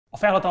A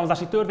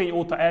felhatalmazási törvény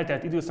óta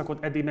eltelt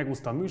időszakot eddig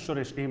megúszta a műsor,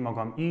 és én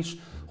magam is,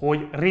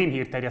 hogy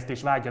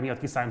rémhírterjesztés vágya miatt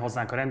kiszálljon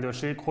hozzánk a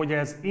rendőrség, hogy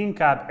ez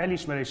inkább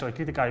elismerése vagy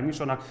kritikája a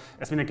műsornak,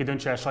 ezt mindenki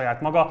döntse el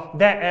saját maga,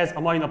 de ez a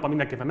mai napon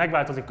mindenképpen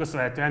megváltozik,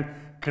 köszönhetően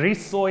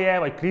Kriszóje,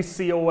 vagy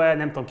Kriszcióe,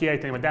 nem tudom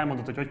kiejteni, vagy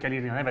elmondod, hogy kell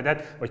írni a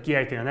nevedet, vagy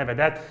kiejteni a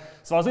nevedet.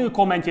 Szóval az ő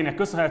kommentjének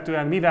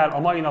köszönhetően, mivel a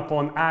mai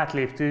napon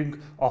átléptünk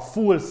a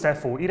full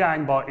szefó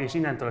irányba, és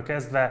innentől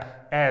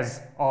kezdve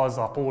ez az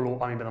a póló,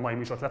 amiben a mai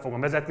műsort le fogom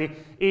vezetni.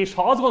 És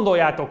ha azt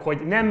gondoljátok,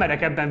 hogy nem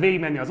merek ebben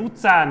végigmenni az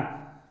utcán,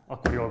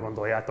 akkor jól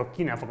gondoljátok,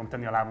 ki nem fogom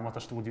tenni a lábamat a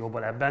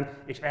stúdióból ebben,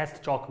 és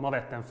ezt csak ma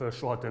vettem föl,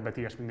 soha többet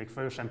ilyesmit még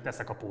föl sem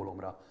teszek a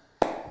pólómra.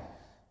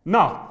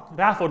 Na,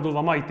 ráfordulva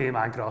a mai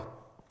témánkra.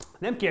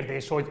 Nem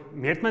kérdés, hogy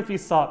miért ment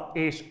vissza,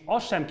 és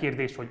az sem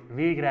kérdés, hogy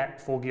végre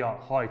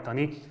fogja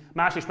hajtani.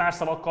 Más és más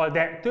szavakkal,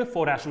 de több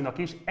forrásunknak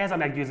is ez a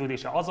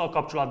meggyőződése azzal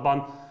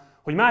kapcsolatban,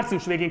 hogy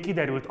március végén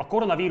kiderült, a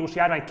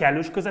koronavírus-járvány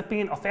kellős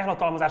közepén a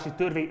felhatalmazási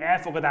törvény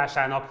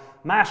elfogadásának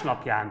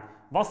másnapján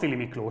Vaszily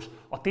Miklós,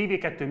 a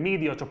TV2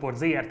 Médiacsoport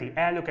Zrt.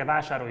 Elnöke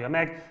vásárolja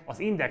meg az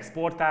Index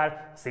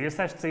portál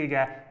szélszes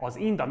cége, az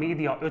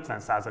Indamedianak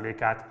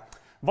 50%-át.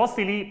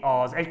 Vaszily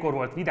az egykor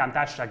volt vidám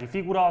társasági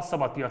figura,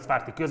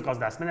 szabadpiacpárti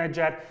közgazdász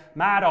menedzser,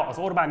 mára az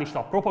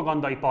Orbánista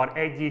propagandaipar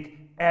egyik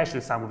első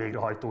számú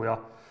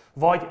végrehajtója.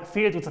 Vagy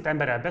fél tucat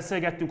emberrel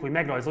beszélgettünk, hogy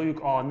megrajzoljuk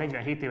a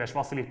 47 éves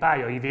Vaszily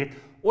pályaívét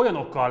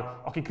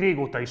olyanokkal, akik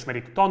régóta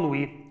ismerik,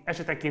 tanúi,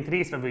 esetenként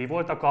résztvevői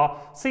voltak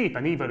a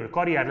szépen ívelő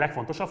karrier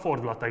legfontosabb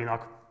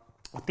fordulatainak.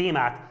 A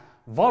témát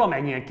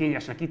valamennyien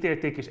kényesnek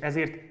ítélték, és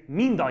ezért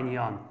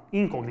mindannyian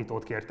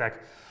inkognitót kértek.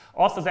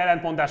 Azt az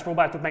ellentmondást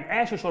próbáltuk meg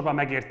elsősorban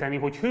megérteni,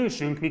 hogy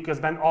hősünk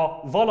miközben a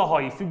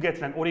valahai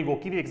független origó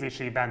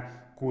kivégzésében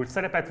kulcs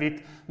szerepet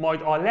vitt,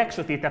 majd a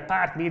legsötétebb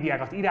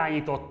pártmédiákat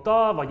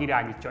irányította, vagy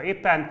irányítja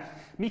éppen,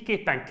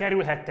 miképpen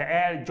kerülhette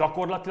el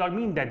gyakorlatilag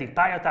mindeddig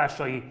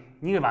pályatársai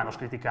nyilvános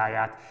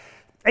kritikáját.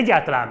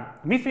 Egyáltalán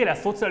miféle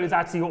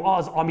szocializáció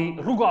az, ami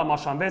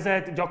rugalmasan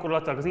vezet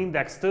gyakorlatilag az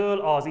Indextől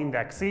az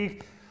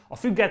Indexig, a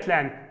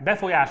független,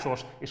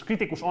 befolyásos és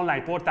kritikus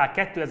online portál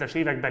 2000-es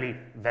évekbeli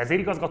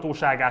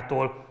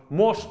vezérigazgatóságától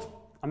most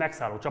a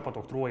megszálló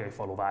csapatok trójai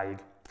faluváig.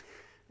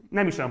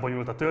 Nem is olyan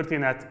bonyolult a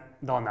történet,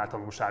 de annál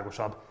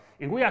tanulságosabb.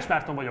 Én Gulyás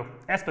Márton vagyok,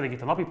 ez pedig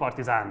itt a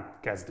napiPartizán,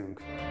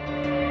 kezdünk!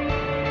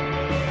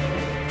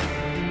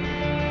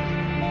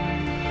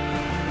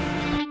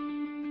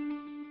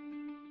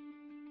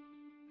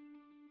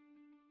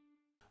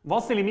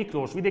 Vaszily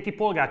Miklós vidéki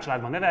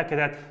polgárcsaládban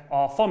nevelkedett,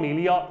 a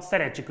família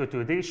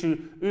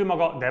szerencsekötődésű, ő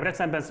maga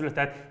Debrecenben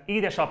született,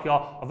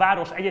 édesapja a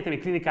város egyetemi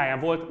klinikáján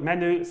volt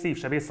menő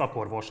szívsebész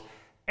szakorvos.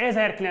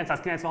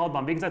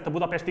 1996-ban végzett a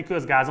budapesti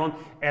közgázon,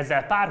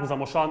 ezzel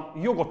párhuzamosan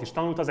jogot is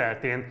tanult az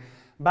eltén.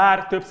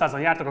 Bár több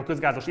százan jártak a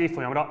közgázos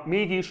évfolyamra,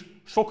 mégis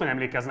sokan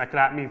emlékeznek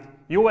rá, mint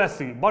jó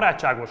eszű,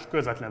 barátságos,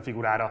 közvetlen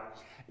figurára.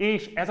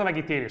 És ez a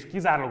megítélés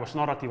kizárólagos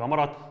narratíva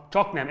maradt,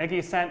 csak nem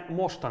egészen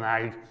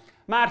mostanáig.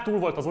 Már túl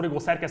volt az origó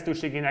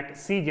szerkesztőségének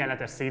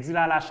szégyenletes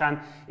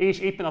szétzilálásán, és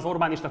éppen az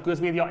Orbánista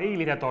közmédia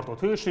élére tartott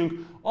hősünk,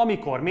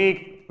 amikor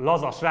még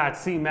Laza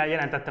srác címmel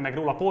jelentette meg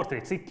róla portré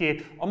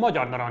cikkét, a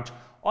Magyar Narancs,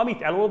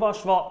 amit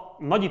elolvasva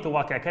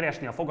nagyítóval kell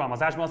keresni a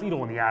fogalmazásban az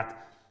iróniát.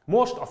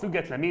 Most a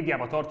független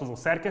médiába tartozó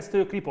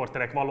szerkesztők,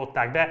 riporterek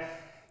vallották be,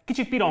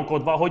 kicsit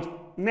pironkodva, hogy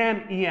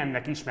nem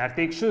ilyennek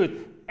ismerték,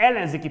 sőt,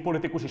 ellenzéki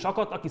politikus is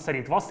akadt, aki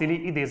szerint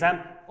Vaszily,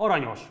 idézem,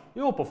 aranyos,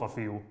 jópofa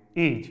fiú.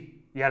 Így,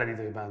 jelen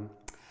időben.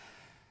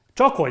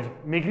 Csak hogy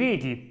még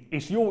régi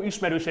és jó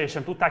ismerősei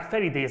sem tudták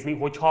felidézni,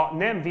 hogy ha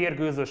nem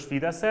vérgőzös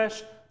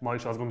fideszes, ma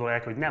is azt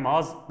gondolják, hogy nem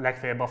az,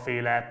 legfeljebb a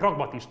féle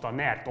pragmatista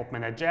nerd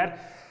topmenedzser,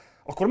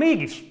 akkor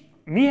mégis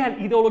milyen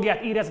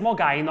ideológiát érez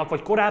magáénak,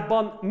 vagy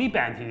korábban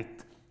miben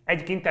hitt?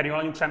 Egyik interjú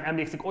alanyunk sem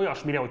emlékszik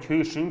olyasmire, hogy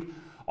hősünk,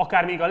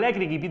 akár még a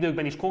legrégibb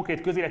időkben is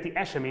konkrét közéleti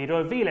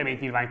eseményről véleményt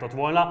nyilvánított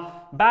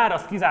volna, bár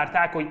azt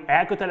kizárták, hogy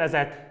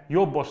elkötelezett,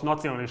 jobbos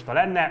nacionalista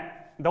lenne,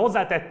 de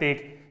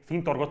hozzátették,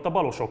 fintorgott a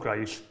balosokra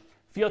is.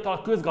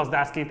 Fiatal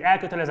közgazdászként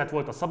elkötelezett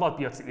volt a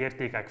szabadpiaci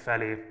értékek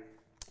felé.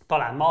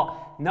 Talán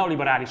ma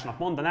neoliberálisnak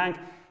mondanánk,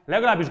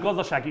 legalábbis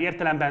gazdasági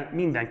értelemben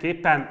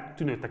mindenképpen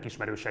tűnődtek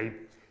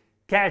ismerősei.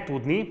 Kell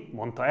tudni,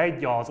 mondta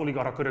egy az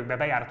oligarcha körökbe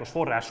bejáratos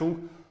forrásunk,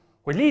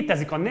 hogy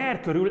létezik a NER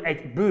körül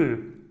egy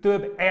bő,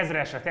 több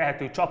ezresre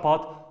tehető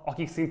csapat,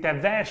 akik szinte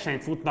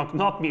versenyt futnak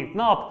nap mint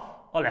nap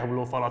a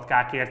lehulló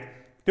falatkákért.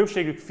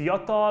 Többségük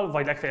fiatal,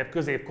 vagy legfeljebb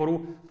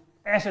középkorú,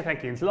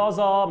 esetenként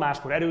laza,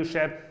 máskor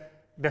erősebb,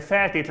 de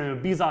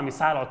feltétlenül bizalmi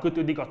szállal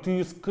kötődik a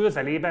tűz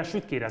közelében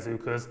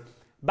sütkérezőkhöz.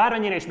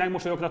 Bármennyire is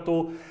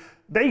megmosolyogtató,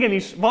 de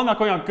igenis vannak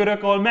olyan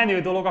körök, ahol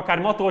menő dolog akár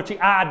Matolcsi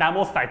Ádám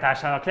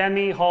osztálytársának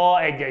lenni,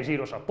 ha egy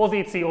zsírosabb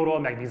pozícióról,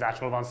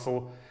 megbízásról van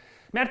szó.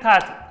 Mert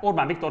hát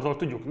Orbán Viktortól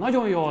tudjuk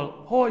nagyon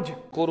jól, hogy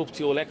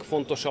korrupció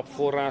legfontosabb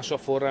forrása,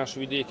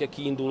 forrásvidéke,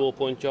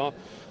 kiindulópontja,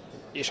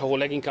 és ahol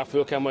leginkább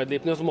föl kell majd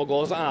lépni, az maga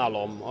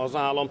az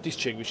állam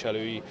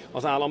tisztségviselői,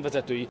 az állam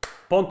vezetői.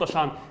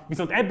 Pontosan,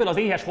 viszont ebből az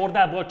éhes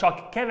hordából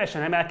csak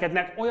kevesen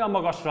emelkednek olyan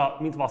magasra,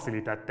 mint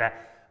Vaszily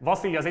tette.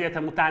 Vaszily az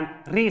egyetem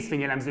után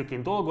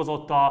részvényelemzőként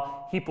dolgozott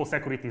a Hypo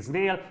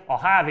Securities-nél,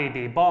 a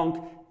HVB bank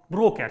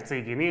broker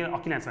cégénél a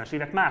 90-es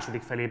évek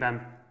második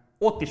felében.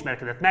 Ott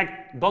ismerkedett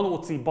meg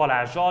Danóci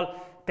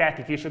Balázssal,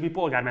 Telki későbbi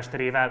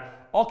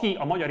polgármesterével, aki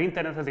a magyar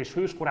internetezés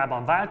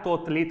hőskorában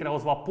váltott,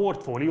 létrehozva a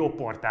Portfólió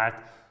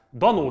portált.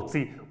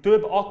 Danóci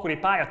több akkori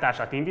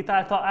pályatársát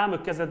invitálta, ám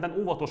ők kezdetben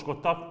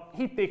óvatoskodtak,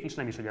 hitték is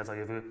nem is, hogy ez a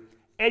jövő.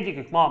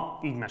 Egyikük ma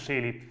így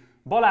meséli.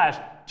 Balázs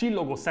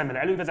csillogó szemmel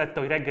elővezette,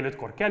 hogy reggel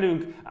 5-kor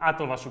kelünk,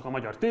 átolvassuk a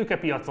magyar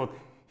tőkepiacot,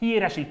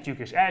 híresítjük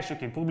és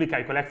elsőként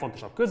publikáljuk a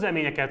legfontosabb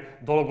közleményeket,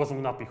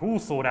 dolgozunk napi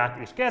 20 órát,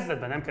 és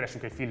kezdetben nem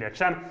keresünk egy fillért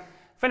sem.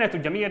 Fene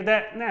tudja miért,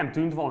 de nem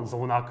tűnt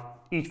vonzónak.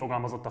 Így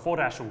fogalmazott a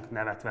forrásunk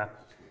nevetve.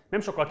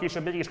 Nem sokkal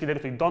később is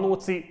kiderült, hogy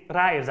Danóci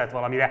ráérzett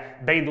valamire.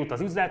 Beindult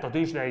az üzlet, a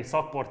tőzsdei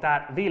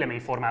szakportál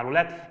véleményformáló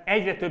lett,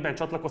 egyre többen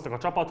csatlakoztak a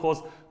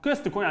csapathoz,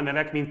 köztük olyan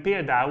nevek, mint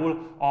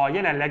például a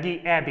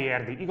jelenlegi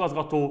EBRD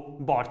igazgató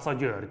Barca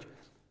György.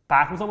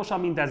 Párhuzamosan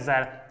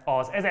mindezzel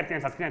az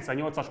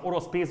 1998-as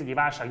orosz pénzügyi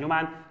válság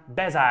nyomán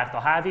bezárt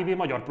a HVB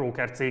magyar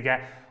broker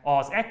cége.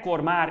 Az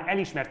ekkor már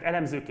elismert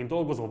elemzőként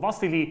dolgozó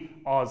Vaszily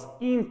az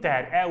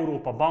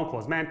Inter-Európa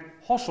bankhoz ment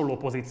hasonló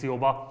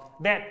pozícióba,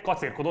 de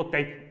kacérkodott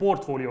egy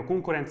portfólió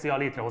konkurencia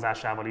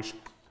létrehozásával is.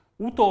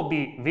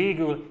 Utóbbi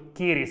végül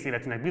kérész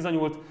életűnek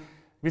bizonyult,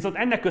 viszont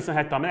ennek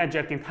köszönhette a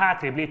menedzserként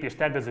hátrébb lépést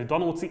tervező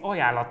Danóci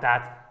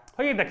ajánlatát.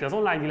 Ha érdekli az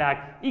online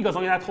világ,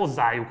 igazoljon át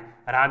hozzájuk,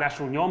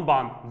 ráadásul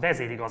nyomban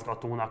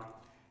vezérigazgatónak.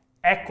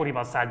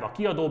 Ekkoriban szállt be a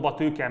kiadóba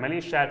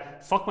tőkeemeléssel,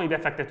 szakmai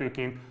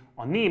befektetőként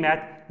a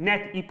német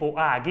NetIpo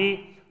AG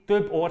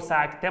több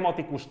ország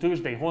tematikus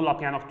tőzsdei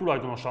honlapjának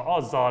tulajdonosa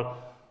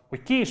azzal,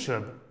 hogy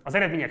később az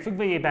eredmények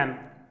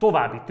függvényében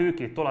további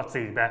tőkét tol a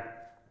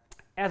cégbe.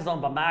 Ez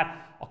azonban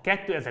már a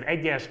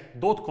 2001-es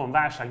dotcom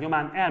válság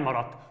nyomán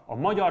elmaradt. A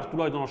magyar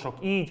tulajdonosok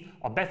így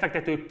a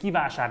befektetők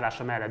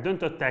kivásárlása mellett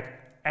döntöttek,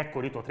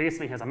 ekkor jutott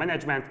részvényhez a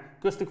menedzsment,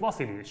 köztük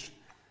Vaszily is.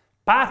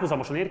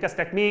 Párhuzamosan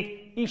érkeztek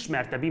még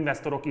ismertebb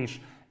investorok is.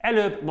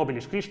 Előbb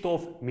Nobilis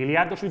Kristóf,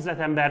 milliárdos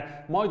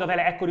üzletember, majd a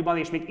vele ekkoriban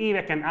és még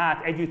éveken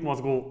át együtt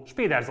mozgó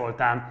Spéder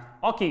Zoltán,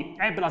 aki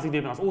ebben az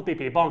időben az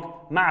OTP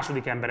bank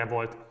második embere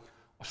volt.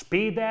 A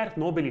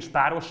Spéder-Nobilis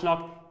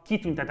párosnak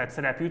kitüntetett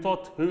szerep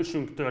jutott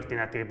hősünk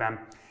történetében.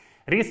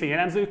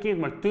 Részvényelemzőként,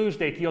 majd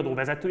tőzsdei kiadó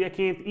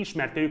vezetőjeként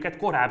ismerte őket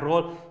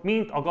korábbról,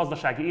 mint a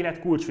gazdasági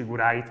élet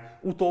kulcsfiguráit.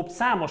 Utóbb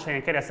számos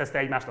helyen keresztezte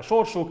egymást a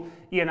sorsuk,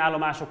 ilyen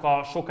állomások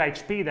a sokáig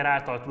Spéder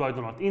által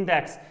tulajdonolt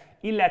Index,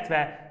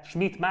 illetve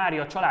Schmidt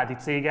Mária családi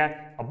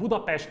cége, a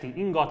budapesti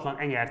ingatlan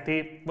NRT,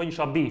 vagyis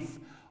a BIF,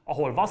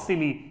 ahol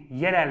Vaszily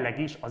jelenleg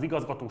is az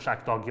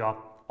igazgatóság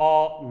tagja.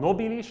 A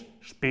Nobilis,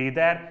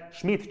 Spéder,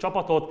 Schmidt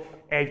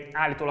csapatot egy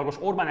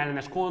állítólagos Orbán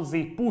ellenes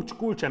konzi puccs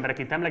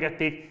kulcsembereként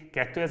emlegették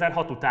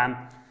 2006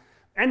 után.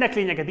 Ennek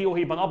lényege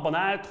dióhéjban abban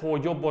állt,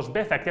 hogy jobbos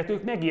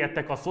befektetők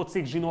megijedtek a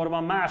szocik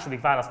zsinórban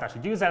második választási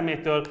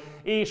győzelmétől,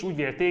 és úgy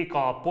vélték,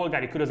 a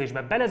polgári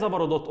körözésbe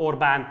belezavarodott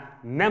Orbán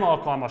nem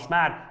alkalmas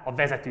már a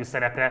vezető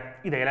szerepre,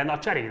 ideje lenne a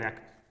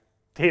cserének.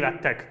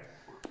 Tévedtek.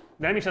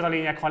 De nem is ez a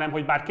lényeg, hanem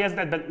hogy bár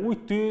kezdetben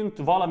úgy tűnt,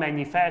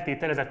 valamennyi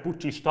feltételezett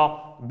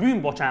puccsista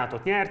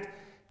bűnbocsánatot nyert,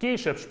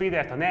 később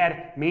Spédert a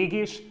NER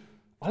mégis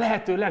a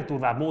lehető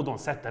legdurvább módon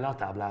szedte le a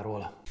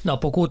tábláról.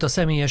 Napok óta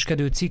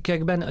személyeskedő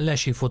cikkekben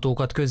lesi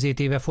fotókat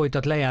közzétéve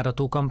folytat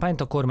lejárató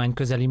kampányt a kormány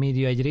közeli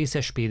média egy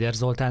része Spéder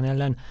Zoltán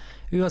ellen.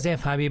 Ő az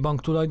FHB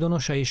bank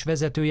tulajdonosa és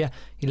vezetője,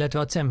 illetve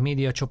a CEM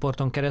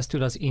médiacsoporton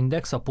keresztül az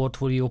Index, a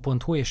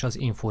Portfolio.hu és az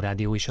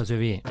Inforádió is az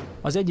övé.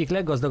 Az egyik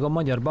leggazdagabb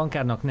magyar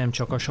bankárnak nem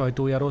csak a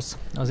sajtója rossz.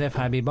 Az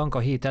FHB bank a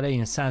hét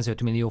elején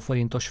 105 millió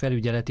forintos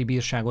felügyeleti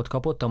bírságot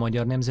kapott a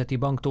Magyar Nemzeti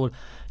Banktól,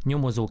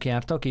 nyomozók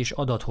jártak és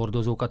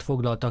adathordozókat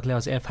foglaltak le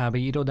az FHB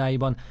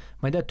irodáiban,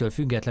 majd ettől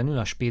függetlenül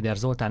a Spéder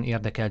Zoltán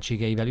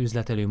érdekeltségeivel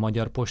üzletelő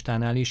Magyar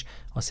Postánál is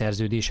a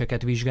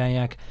szerződéseket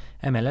vizsgálják,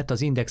 emellett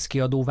az Index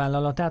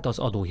kiadóvállalatát az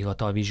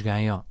adóhivatal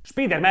vizsgálja.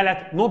 Spéder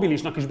mellett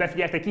Nobilisnak is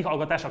befigyelt egy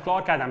kihallgatás a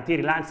Clark Ádám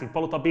téri Lánchíd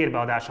Palota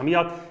bérbeadása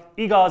miatt.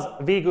 Igaz,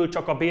 végül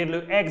csak a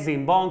bérlő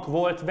Exim Bank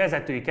volt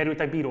vezetői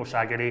kerültek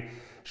bíróság elé.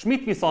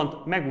 Schmidt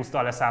viszont megúszta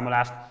a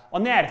leszámolást. A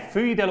NER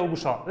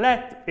főideológusa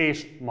lett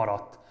és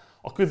maradt.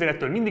 A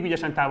közélettől mindig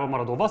ügyesen távol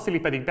maradó Vaszily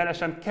pedig bele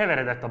sem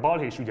keveredett a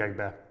balhés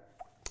ügyekbe.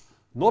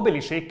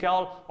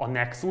 Nobilisékkel a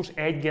nexus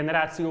egy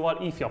generációval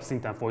ifjabb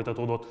szinten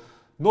folytatódott.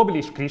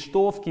 Nobilis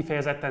Kristóf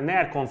kifejezetten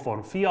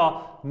NER-konform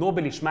fia,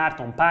 Nobilis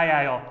Márton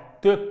pályája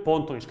több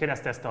ponton is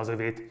keresztezte az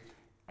övét.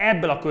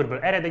 Ebből a körből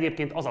ered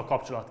egyébként az a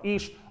kapcsolat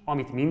is,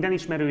 amit minden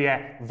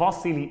ismerője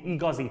Vaszily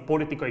igazi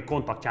politikai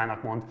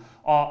kontaktjának mond.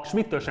 A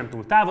Schmidttől sem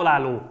túl távol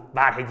álló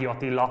Várhegyi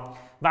Attila.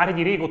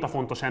 Várhegyi régóta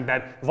fontos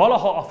ember,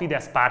 valaha a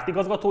Fidesz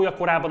pártigazgatója,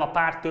 korábban a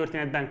párt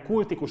történetben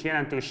kultikus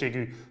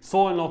jelentőségű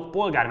Szolnok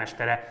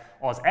polgármestere.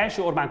 Az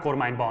első Orbán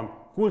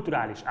kormányban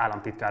kulturális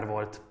államtitkár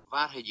volt.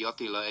 Várhegyi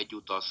Attila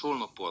egyúttal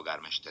Szolnok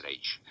polgármestere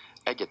is.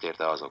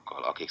 Egyetérte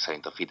azokkal, akik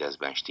szerint a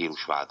Fideszben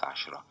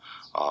stílusváltásra,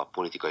 a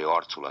politikai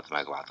arculat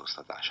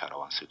megváltoztatására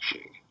van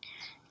szükség.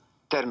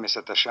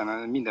 Természetesen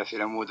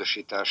mindenféle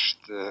módosítást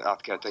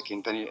át kell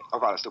tekinteni. A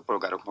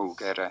választópolgárok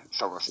maguk erre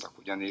szavaztak,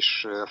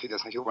 ugyanis a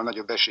Fidesznek jóval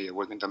nagyobb esélye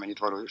volt, mint amennyit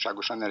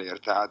valóságosan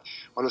elért. Tehát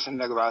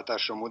valószínűleg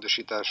váltásra,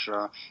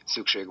 módosításra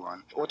szükség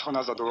van. Otthon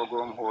az a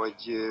dolgom,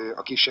 hogy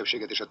a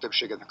kisebbséget és a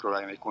többséget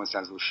megpróbáljam egy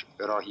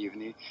konszenzusra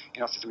hívni.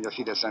 Én azt hiszem, hogy a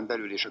Fideszen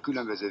belül és a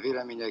különböző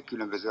vélemények,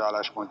 különböző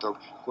álláspontok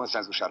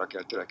konszenzusára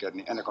kell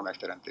törekedni, ennek a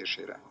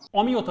megteremtésére.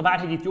 Amióta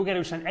Várhegyit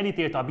jogerősen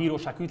elítélte a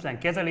bíróság hűtlen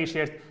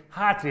kezelésért,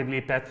 hátrébb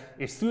lépett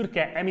és szürke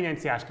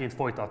eminenciásként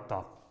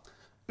folytatta.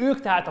 Ők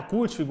tehát a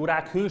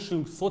kulcsfigurák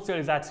hősünk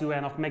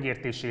szocializációjának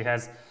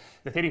megértéséhez.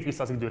 De térjünk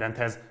vissza az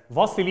időrendhez.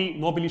 Vaszily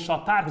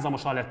Nobilissal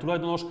párhuzamosan lett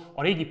tulajdonos,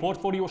 a régi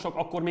portfóliósok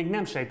akkor még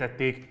nem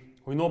sejtették,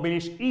 hogy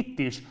Nobilis itt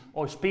is,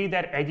 ahogy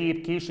Spéder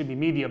egyéb későbbi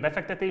média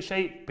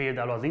befektetései,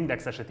 például az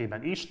Index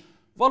esetében is,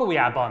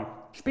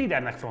 valójában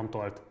Spédernek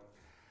frontolt.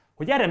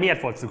 Hogy erre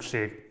miért volt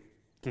szükség?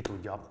 Ki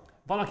tudja.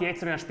 Van, aki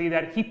egyszerűen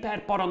Spéder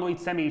hiperparanoid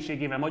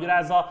személyiségével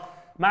magyarázza,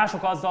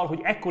 mások azzal, hogy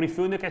ekkori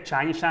főnöke,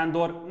 Csányi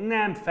Sándor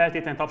nem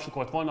feltétlenül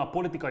tapsikolt volna a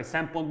politikai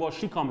szempontból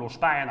sikamlós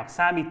pályának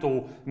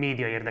számító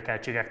média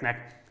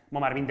érdekeltségeknek. Ma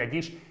már mindegy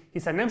is,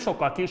 hiszen nem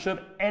sokkal később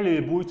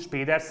előbújt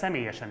Spéder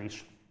személyesen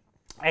is.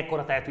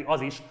 Ekkora tehető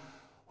az is,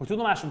 hogy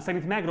tudomásunk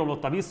szerint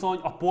megromlott a viszony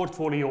a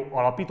portfólió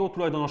alapító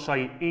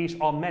tulajdonosai és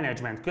a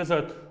menedzsment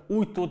között,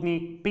 úgy tudni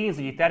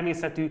pénzügyi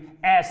természetű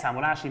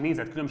elszámolási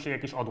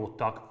nézetkülönbségek is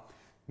adódtak.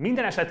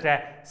 Minden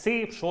esetre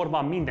szép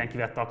sorban mindenki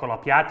vette a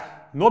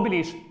kalapját.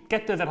 Nobilis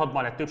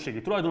 2006-ban lett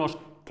többségi tulajdonos,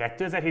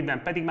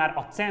 2007-ben pedig már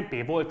a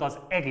CEMP volt az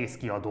egész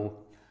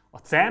kiadó. A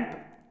CEMP,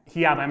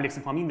 hiába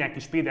emlékszik ma mindenki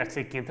Spéder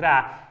cégként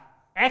rá,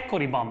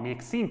 ekkoriban még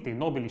szintén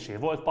Nobilisé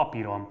volt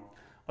papíron.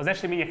 Az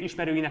események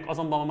ismerőinek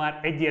azonban már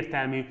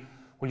egyértelmű,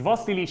 hogy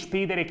Vaszily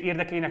Spéderék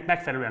érdekeinek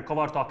megfelelően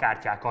kavarta a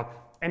kártyákat.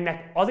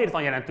 Ennek azért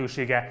van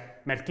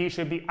jelentősége, mert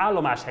későbbi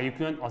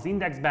állomáshelyükön az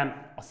Indexben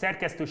a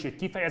szerkesztőség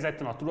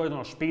kifejezetten a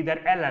tulajdonos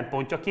Spéder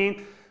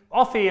ellenpontjaként,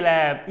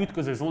 aféle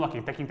ütköző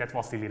zónaként tekintett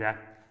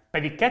Vaszilyre.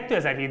 Pedig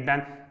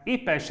 2007-ben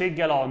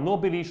éppenséggel a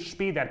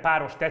Nobilis-Spéder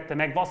páros tette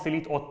meg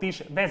Vaszilyt ott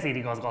is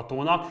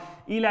vezérigazgatónak,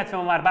 illetve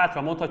ma már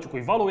bátran mondhatjuk,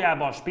 hogy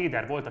valójában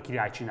Spéder volt a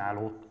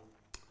királycsináló.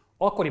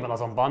 Akkoriban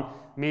azonban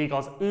még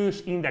az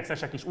ős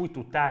indexesek is úgy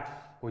tudták,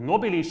 hogy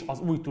Nobilis az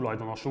új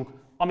tulajdonosuk,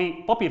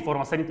 ami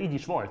papírforma szerint így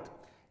is volt.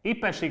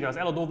 Éppenséggel az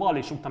eladó vall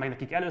is rúgta meg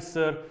nekik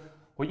először,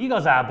 hogy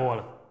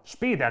igazából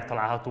Spéder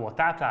található a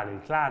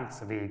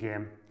tápláléklánc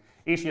végén.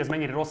 És hogy ez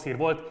mennyire rossz hír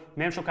volt,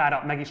 nem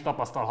sokára meg is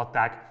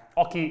tapasztalhatták.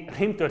 Aki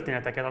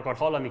rémtörténeteket akar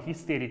hallani,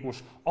 hisztérikus,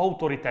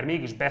 autoriter,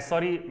 mégis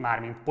beszari,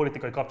 mármint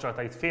politikai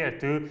kapcsolatait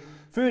féltő,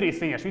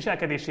 főrészvényes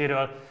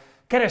viselkedéséről,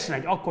 keressen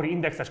egy akkori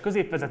indexes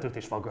középvezetőt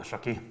és faggassa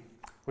ki.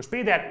 Hogy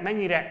Spéder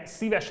mennyire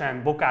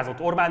szívesen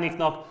bokázott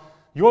Orbánéknak,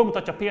 jól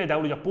mutatja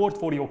például, hogy a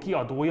portfólió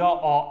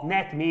kiadója a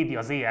Net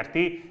Média Zrt,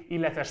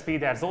 illetve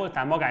Spéder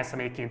Zoltán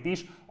magánszemélyként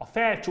is a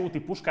Felcsúti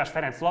Puskás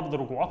Ferenc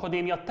Labdarúgó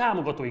Akadémia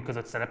támogatói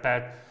között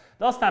szerepelt.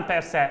 De aztán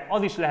persze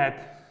az is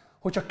lehet,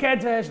 hogy a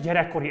kedves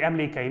gyerekkori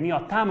emlékei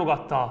miatt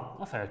támogatta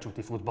a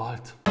felcsúti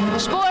futballt.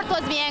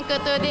 Sporthoz milyen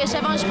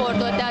kötődése van?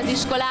 Sportolt-e az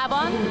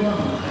iskolában?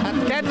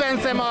 Hát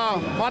kedvencem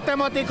a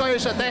matematika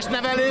és a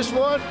testnevelés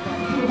volt.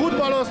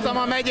 Futballoztam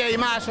a megyei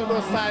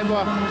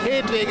másodosztályba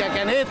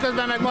hétvégeken,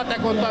 hétközben meg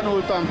matekot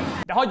tanultam.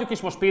 De hagyjuk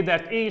is most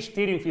Spédert, és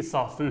térjünk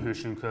vissza a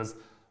főhősünkhöz.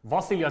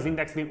 Vaszily az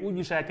Indexnél úgy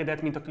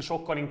viselkedett, mint aki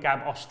sokkal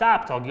inkább a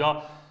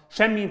stábtagja,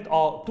 semmint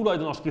a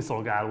tulajdonos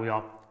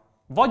kiszolgálója.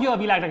 Vagy a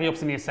világ legjobb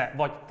színésze,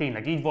 vagy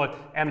tényleg így volt,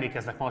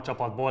 emlékeznek ma a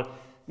csapatból.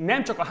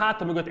 Nem csak a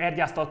háta mögött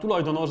ergyázta a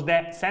tulajdonos,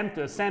 de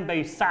szemtől szembe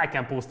is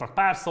szájkempóztak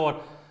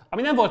párszor,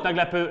 ami nem volt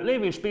meglepő,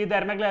 lévén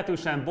Spéder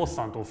meglehetősen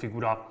bosszantó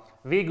figura.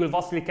 Végül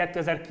Vaszily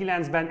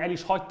 2009-ben el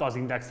is hagyta az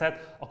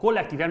Indexet, a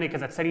kollektív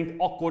emlékezet szerint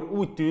akkor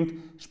úgy tűnt,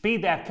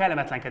 Spéder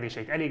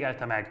kellemetlenkedéseit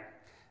elégelte meg.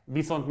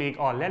 Viszont még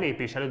a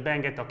lelépés előtt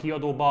beengedte a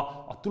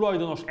kiadóba a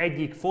tulajdonos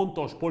egyik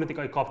fontos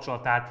politikai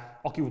kapcsolatát,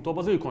 aki utóbb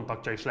az ő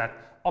kontaktja is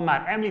lett, a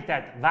már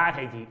említett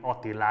Várhegyi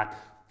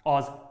Attilát.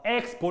 Az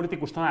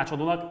ex-politikus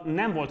tanácsadónak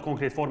nem volt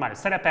konkrét formális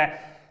szerepe,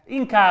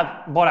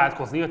 inkább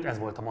barátkozni jött, ez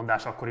volt a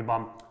mondás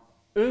akkoriban.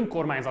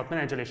 Önkormányzat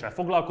menedzseléssel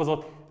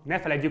foglalkozott, ne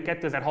feledjük,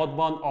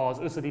 2006-ban az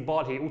összödi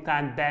balhé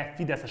után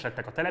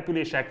befideszesedtek a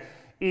települések,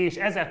 és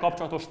ezzel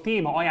kapcsolatos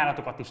téma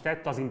ajánlatokat is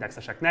tett az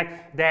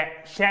indexeseknek,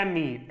 de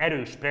semmi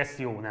erős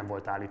presszió nem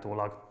volt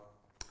állítólag.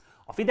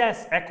 A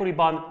Fidesz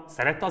ekkoriban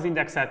szerette az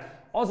Indexet,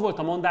 az volt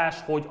a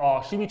mondás, hogy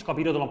a Simicska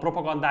birodalom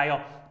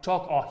propagandája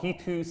csak a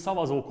hithű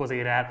szavazókhoz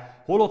ér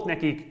el, holott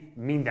nekik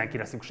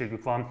mindenkire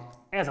szükségük van.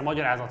 Ez a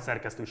magyarázat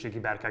szerkesztőségi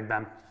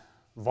berkekben.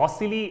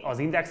 Vaszily az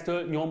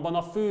Indextől nyomban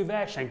a fő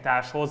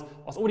versenytárshoz,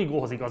 az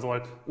Origóhoz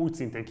igazolt, úgy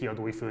szintén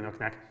kiadói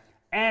főnöknek.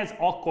 Ez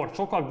akkor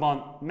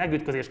sokakban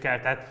megütközést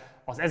keltett,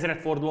 az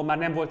ezredfordulón már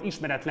nem volt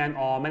ismeretlen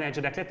a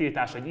menedzserek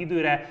letiltása egy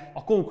időre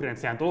a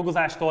konkurencián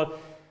dolgozástól,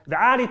 de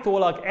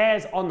állítólag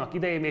ez annak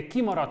idején még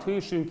kimaradt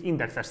hősünk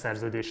indexes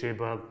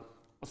szerződéséből.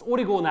 Az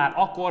Origónál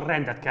akkor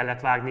rendet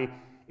kellett vágni,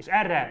 és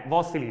erre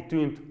Vaszily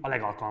tűnt a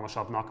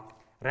legalkalmasabbnak.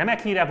 Remek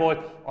híre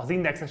volt, az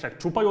indexesek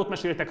csupa jót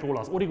meséltek róla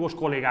az origós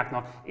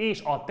kollégáknak,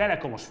 és a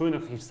telekomos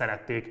főnök is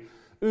szerették.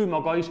 Ő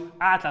maga is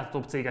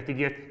átláthatóbb céget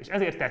ígért, és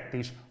ezért tett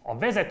is. A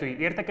vezetői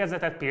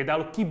értekezletet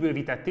például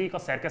kibővítették a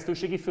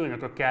szerkesztőségi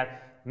főnökökkel.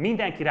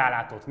 Mindenki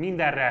rálátott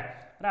mindenre,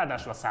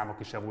 ráadásul a számok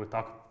is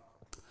javultak.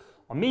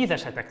 A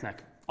mézes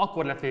heteknek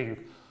akkor lett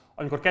végük,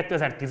 amikor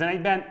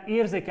 2011-ben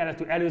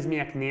érzékelhető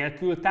előzmények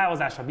nélkül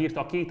távozásra bírta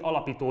a két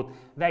alapítót,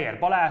 Weyer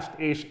Balást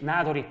és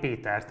Nádori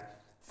Pétert.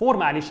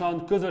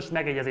 Formálisan közös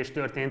megegyezés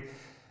történt,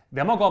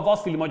 de maga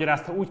Vaszily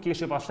magyarázta úgy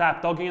később a stáb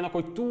tagjainak,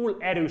 hogy túl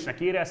erősnek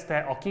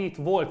érezte a két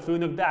volt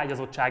főnök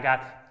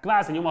beágyazottságát,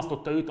 kvázi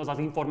nyomasztotta őt az az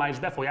informális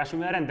befolyás,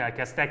 amivel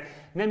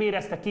rendelkeztek, nem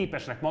érezte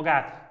képesnek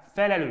magát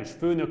felelős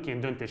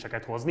főnökként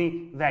döntéseket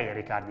hozni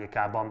Weyerék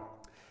árnyékában.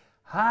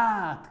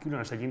 Hát,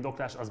 különös egy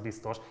indoklás, az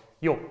biztos.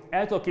 Jó,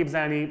 el tudok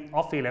képzelni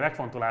aféle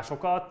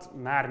megfontolásokat,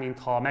 mármint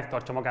ha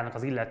megtartja magának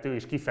az illető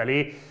és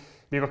kifelé,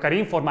 még akár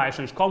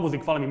informálisan is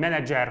kamuzik valami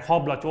menedzser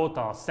hablatyot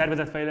a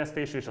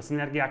szervezetfejlesztés és a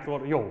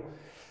szinergiákról, jó.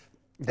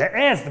 De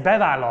ezt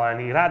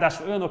bevállalni,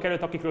 ráadásul olyanok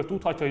előtt, akikről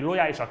tudhatja, hogy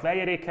lojálisak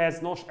Weyerékhez,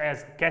 nos,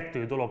 ez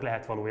kettő dolog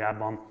lehet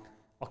valójában.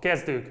 A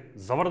kezdők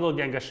zavarodott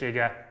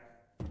gyengesége,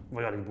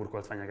 vagy alig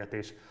burkolt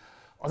fenyegetés.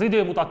 Az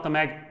idő mutatta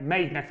meg,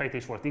 melyik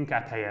megfejtés volt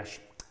inkább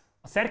helyes.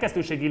 A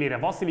szerkesztőség élére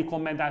Vaszily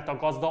kommentálta a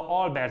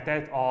gazda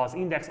Albertet, az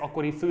Index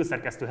akkori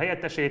főszerkesztő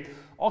helyettesét,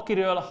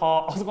 akiről, ha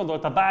azt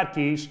gondolta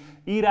bárki is,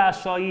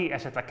 írásai,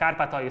 esetleg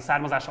kárpátaljai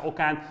származása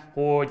okán,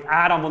 hogy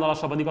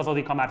áramvonalasabban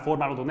igazodik a már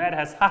formálódó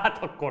nerhez, hát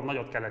akkor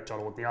nagyot kellett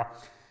csalódnia.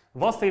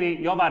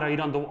 Vaszily javára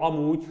írandó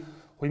amúgy,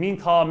 hogy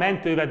mintha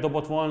mentővet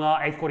dobott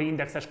volna egykori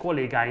indexes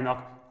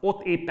kollégáinak.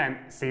 Ott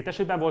éppen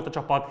szétesőben volt a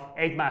csapat,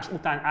 egymás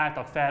után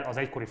álltak fel az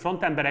egykori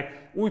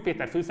frontemberek, Új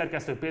Péter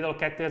főszerkesztő például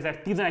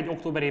 2011.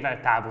 októberével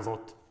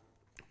távozott.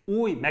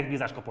 Új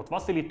megbízást kapott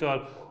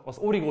Vaszilytől az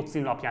Origo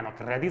címlapjának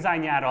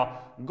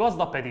redizájnjára,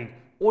 gazda pedig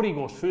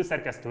origós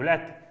főszerkesztő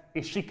lett,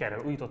 és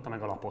sikerrel újította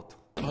meg a lapot.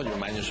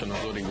 Hagyományosan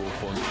az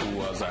origo.hu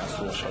az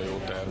zászlós hajó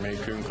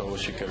termékünk, ahol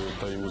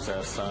sikerült a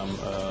user szám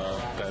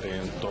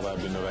terén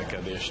további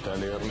növekedést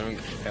elérnünk.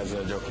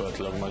 Ezzel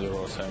gyakorlatilag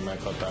Magyarország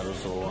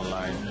meghatározó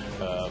online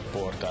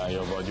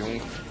portálja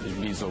vagyunk, és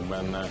bízok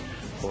benne,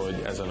 hogy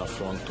ezen a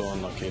fronton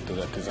a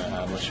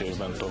 2013-as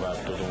évben tovább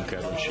tudunk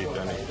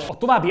erősíteni. A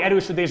további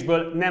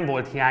erősödésből nem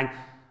volt hiány.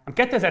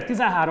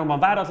 2013-ban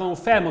váratlanul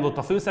felmondott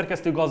a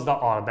főszerkesztő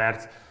gazda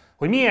Albert.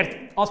 Hogy miért,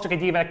 az csak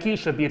egy évvel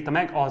később írta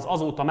meg az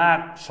azóta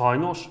már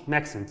sajnos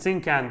megszűnt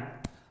cinken.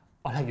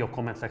 A legjobb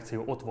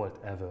kommentlekció ott volt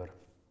ever.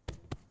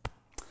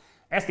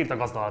 Ezt írt a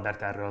gazda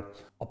Albert erről.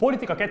 A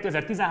politika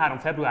 2013.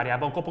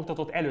 februárjában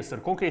kopogtatott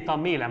először, konkrétan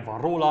mailen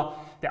van róla,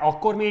 de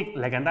akkor még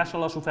legendásan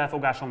lassú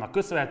felfogásomnak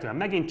köszönhetően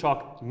megint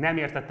csak nem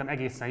értettem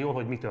egészen jól,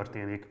 hogy mi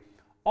történik.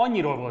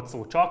 Annyiról volt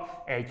szó csak,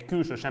 egy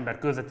külsős ember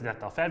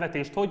közvetítette a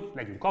felvetést, hogy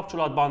legyünk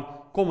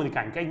kapcsolatban,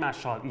 kommunikáljunk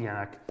egymással,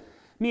 ilyenek.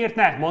 Miért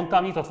ne?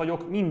 Mondtam, nyitott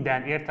vagyok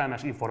minden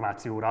értelmes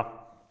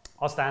információra.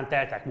 Aztán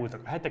teltek,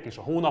 múltak a hetek és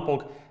a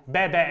hónapok,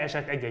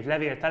 beesett egy-egy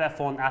levél,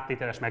 telefon,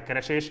 áttételes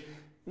megkeresés.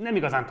 Nem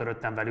igazán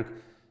törődtem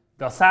velük,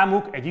 de a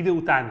számuk egy idő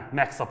után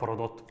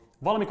megszaporodott.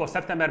 Valamikor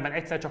szeptemberben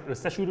egyszer csak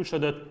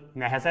összesűrűsödött,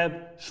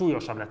 nehezebb,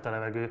 súlyosabb lett a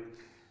levegő.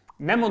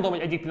 Nem mondom,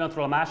 hogy egyik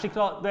pillanatról a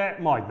másikra, de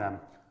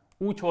majdnem.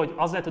 Úgyhogy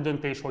az lett a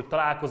döntés, hogy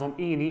találkozom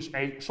én is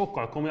egy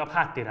sokkal komolyabb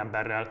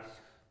háttéremberrel.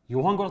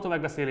 Jó hangulatú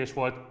megbeszélés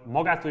volt,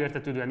 magától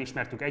értetődően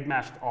ismertük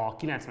egymást a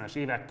 90-es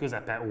évek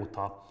közepe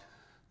óta.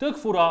 Tök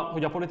fura,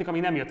 hogy a politika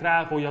még nem jött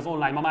rá, hogy az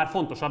online ma már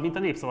fontosabb, mint a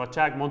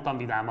népszabadság, mondtam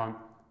vidáman.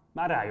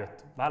 Már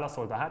rájött,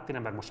 válaszolta a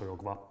háttérember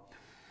mosolyogva.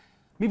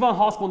 Mi van,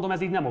 ha azt mondom,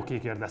 ez így nem oké,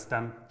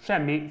 kérdeztem.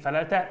 Semmi,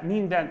 felelte,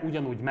 minden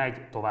ugyanúgy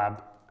megy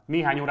tovább.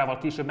 Néhány órával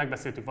később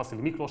megbeszéltük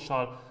Vaszily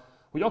Miklóssal,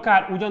 hogy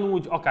akár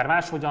ugyanúgy, akár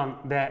máshogyan,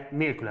 de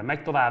nélkülem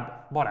megy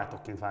tovább,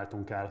 barátokként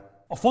váltunk el.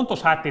 A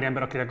fontos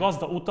háttérember, akire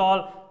gazda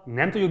utal,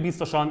 nem tudjuk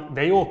biztosan,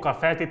 de jó okkal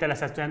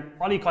feltételezhetően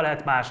alig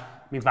lehet más,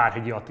 mint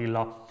Várhegyi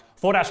Attila.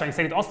 Forrásaink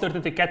szerint az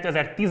történt, hogy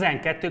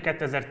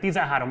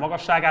 2012-2013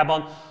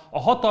 magasságában a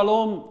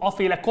hatalom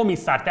aféle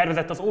komisszár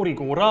tervezett az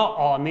Origóra,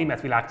 a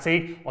német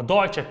világcég, a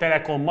Deutsche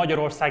Telekom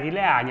magyarországi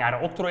leányára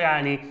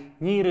oktrojálni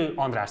Nyírő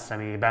András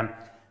személyében.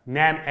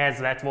 Nem ez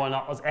lett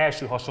volna az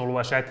első hasonló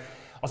eset.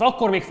 Az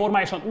akkor még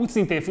formálisan úgy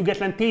szintén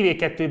független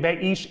TV2-be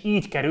is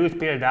így került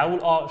például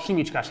a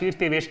simicskás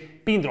hírtévés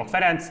Pindrok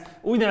Ferenc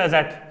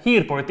úgynevezett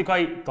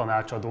hírpolitikai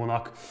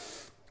tanácsadónak.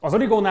 Az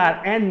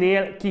Origónál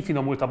ennél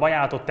kifinomultabb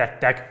ajánlatot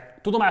tettek.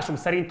 Tudomásunk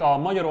szerint a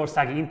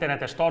magyarországi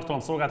internetes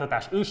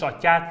tartalomszolgáltatás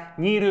ősatyját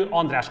Nyírő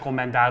András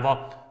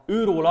kommentálva.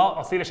 Őróla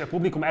a szélesebb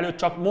publikum előtt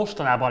csak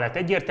mostanában lett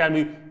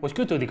egyértelmű, hogy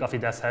kötődik a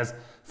Fideszhez.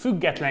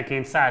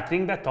 Függetlenként szállt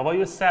ringbe tavaly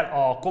ősszel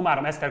a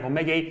Komárom-Esztergom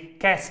megyei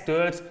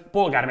Kesztölc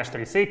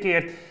polgármesteri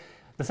székért,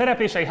 de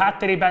szereplései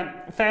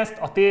hátterében Feszt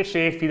a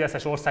térség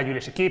fideszes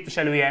országgyűlési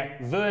képviselője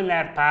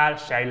Völner Pál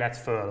sejlett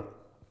föl.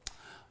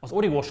 Az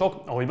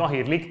origósok, ahogy ma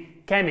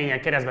hírlik,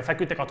 keményen keresztbe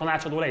feküdtek a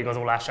tanácsadó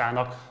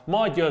leigazolásának.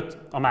 Majd jött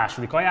a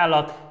második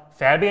ajánlat,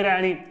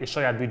 felbérelni és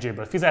saját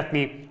büdzséből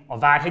fizetni, a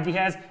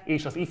Várhegyihez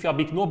és az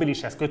ifjabbik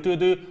nobilishez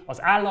kötődő,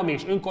 az állami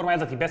és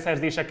önkormányzati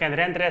beszerzéseken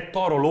rendre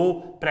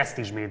taroló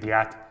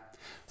presztízsmédiát.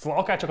 Szóval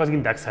akárcsak az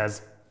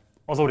Indexhez,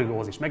 az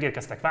Origóhoz is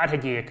megérkeztek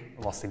Várhegyiék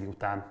Vaszily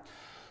után.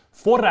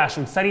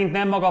 Forrásunk szerint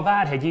nem maga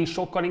Várhegyi,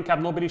 sokkal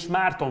inkább nobilis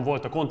Márton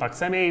volt a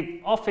kontaktszemély,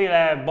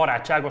 aféle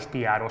barátságos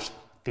PR-os.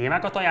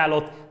 Témákat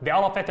ajánlott, de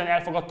alapvetően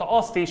elfogadta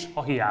azt is,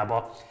 ha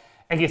hiába.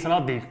 Egészen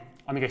addig,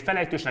 amíg egy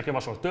felejtősnek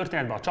javasolt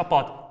történetbe a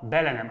csapat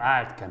bele nem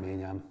állt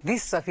keményen.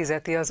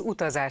 Visszafizeti az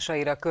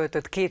utazásaira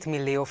költött 2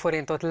 millió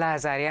forintot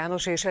Lázár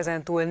János, és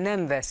ezentúl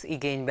nem vesz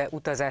igénybe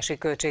utazási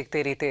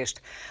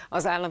költségtérítést.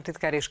 Az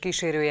államtitkár és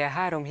kísérője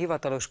 3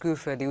 hivatalos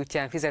külföldi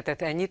útján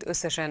fizetett ennyit,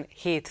 összesen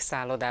 7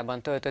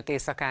 szállodában töltött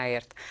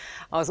éjszakáért.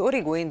 Az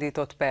Origó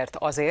indított pert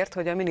azért,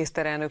 hogy a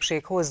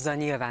miniszterelnökség hozza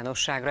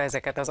nyilvánosságra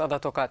ezeket az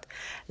adatokat.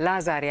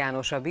 Lázár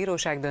János a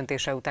bíróság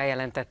döntése után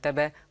jelentette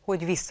be,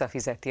 hogy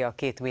visszafizeti a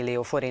 2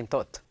 millió forintot.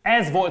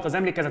 Ez volt az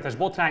emlékezetes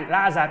botrány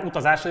Lázár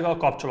utazásaival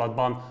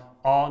kapcsolatban.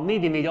 A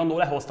 444 annó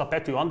lehozta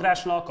Pető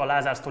Andrásnak, a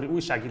Lázár Sztori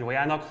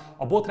újságírójának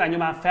a botrány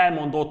nyomán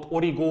felmondott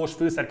origós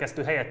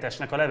főszerkesztő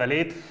helyettesnek a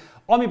levelét,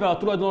 amiben a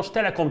tulajdonos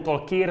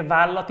Telekomtól kér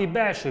vállalati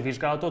belső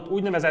vizsgálatot,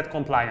 úgynevezett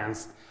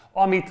compliance-t,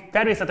 amit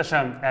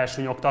természetesen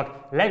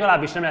elsúnyogtak,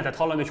 legalábbis nem lehetett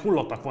hallani, hogy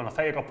hullottak volna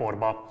fejek a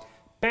porba.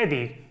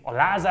 Pedig a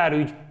Lázár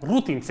ügy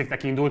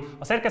rutincikknek indult.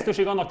 A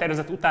szerkesztőség annak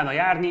tervezett utána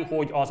járni,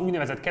 hogy az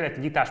úgynevezett keleti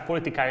nyitás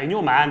politikája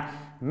nyomán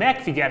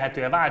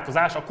megfigyelhető-e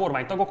változás a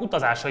kormánytagok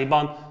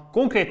utazásaiban.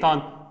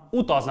 Konkrétan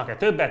utaznak-e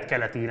többet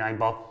keleti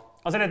irányba.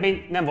 Az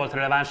eredmény nem volt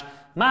releváns.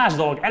 Más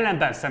dolog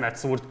ellenben szemet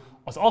szúrt.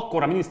 Az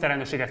akkora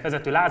miniszterelnökséget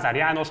vezető Lázár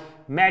János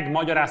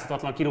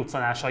megmagyarázhatatlan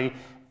kiruccanásai.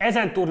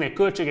 Ezen turné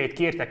költségeit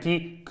kérte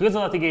ki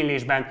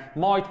közadatigénylésben,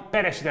 majd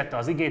peresítette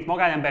az igényt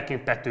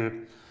magánemberként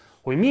Pető.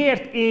 Hogy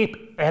miért épp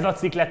ez a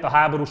cikk lett a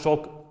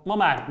háborúsok, ma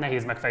már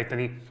nehéz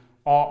megfejteni.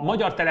 A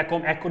Magyar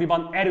Telekom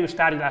ekkoriban erős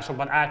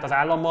tárgyalásokban állt az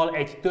állammal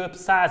egy több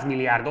 100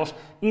 milliárdos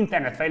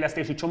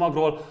internetfejlesztési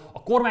csomagról,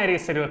 a kormány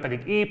részéről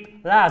pedig épp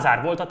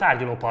Lázár volt a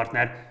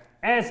tárgyalópartner.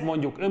 Ez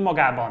mondjuk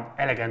önmagában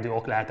elegendő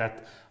ok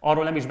lehetett.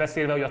 Arról nem is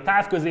beszélve, hogy a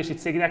távközlési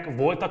cégnek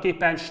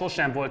voltaképpen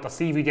sosem volt a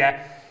szívügye,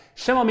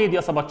 sem a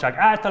médiaszabadság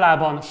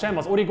általában, sem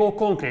az Origó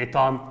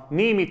konkrétan.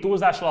 Némi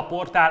túlzással a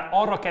portál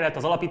arra kellett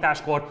az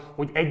alapításkor,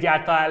 hogy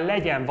egyáltalán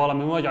legyen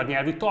valami magyar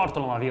nyelvű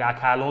tartalom a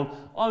világhálón,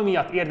 ami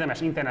miatt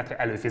érdemes internetre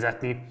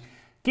előfizetni.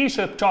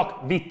 Később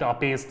csak vitte a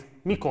pénzt.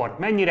 Mikor,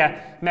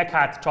 mennyire, meg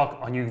hát csak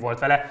a nyűg volt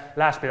vele.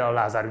 Lásd például a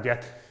Lázár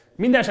ügyet.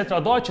 Mindenesetre a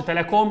Deutsche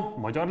Telekom,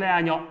 magyar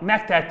leánya,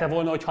 megtehette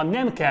volna, hogy ha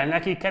nem kell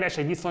neki, keres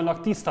egy viszonylag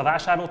tiszta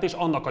vásárlót és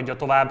annak adja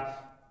tovább.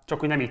 Csak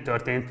hogy nem így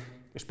történt.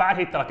 És pár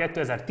héttel a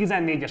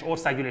 2014-es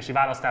országgyűlési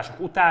választások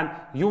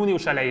után,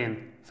 június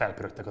elején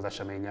felpörögtek az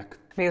események.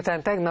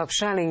 Miután tegnap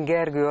Sálin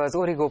Gergő, az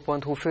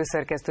Origo.hu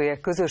főszerkesztője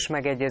közös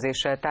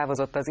megegyezéssel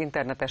távozott az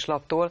internetes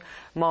laptól,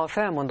 ma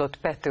felmondott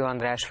Pető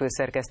András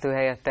főszerkesztő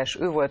helyettes.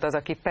 Ő volt az,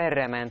 aki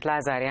perre ment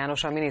Lázár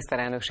János, a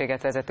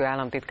miniszterelnökséget vezető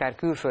államtitkár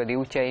külföldi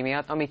útjai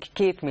miatt, amik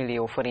 2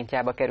 millió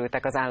forintjába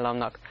kerültek az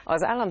államnak.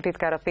 Az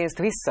államtitkár a pénzt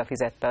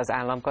visszafizette az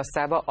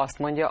államkasszába, azt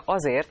mondja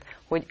azért,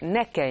 hogy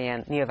ne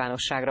kelljen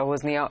nyilvánosságra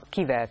hoznia,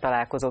 kivel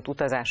találkozott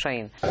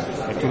utazásain.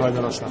 Egy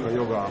tulajdonosnak a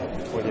joga,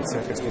 hogy egy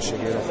szerkesztőség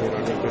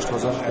életéről döntést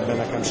hozzon, ebben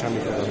nekem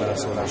semmiféle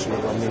beleszólási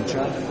jogom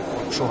nincsen.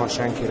 Soha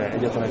senkire,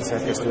 egyetlen egy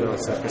szerkesztőről vagy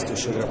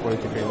szerkesztőségre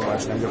politikai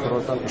nyomást nem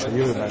gyakoroltam, és a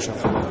jövőben sem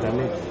fogom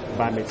tenni,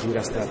 bármit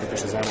híreszteltek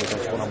és az elmúlt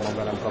egy hónapban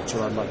velem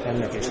kapcsolatban,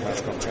 ennek és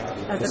más kapcsán.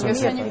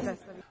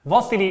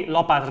 Vaszily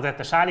lapátra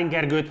tette Sálin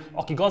Gergőt,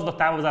 aki gazda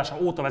távozása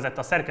óta vezette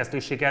a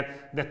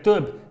szerkesztőséget, de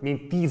több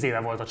mint 10 éve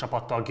volt a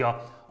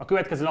csapattagja. A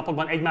következő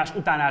napokban egymás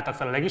után álltak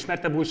fel a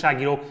legismertebb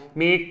újságírók,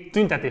 még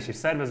tüntetés is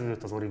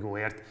szerveződött az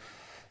Origóért.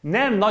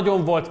 Nem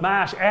nagyon volt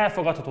más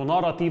elfogadható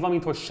narratíva,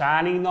 mint hogy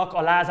Sálinnak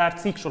a Lázár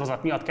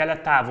cikksorozat miatt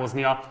kellett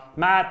távoznia.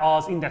 Már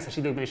az indexes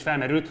időkben is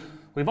felmerült,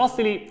 hogy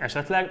Vaszily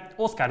esetleg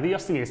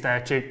Oscar-díjas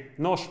színésztehetség.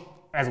 Nos,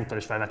 ezúttal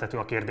is felvethető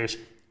a kérdés.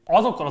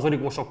 Azokkal az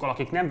origósokkal,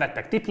 akik nem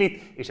vettek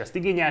tiplit, és ezt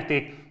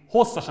igényelték,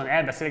 hosszasan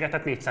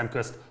elbeszélgetett 4 szem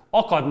közt.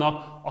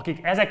 Akadnak, akik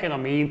ezeken a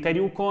mély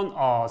interjúkon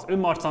az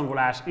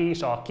önmarcangolás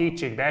és a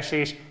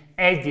kétségbeesés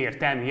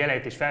egyértelmű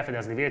jeleit is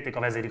felfedezni vélték a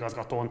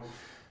vezérigazgatón.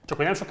 Csak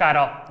hogy nem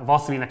sokára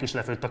Vaszilynek is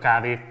lefőtt a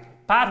kávé.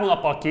 Pár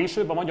hónappal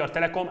később a Magyar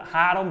Telekom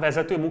 3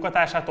 vezető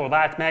munkatársától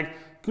vált meg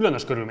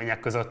különös körülmények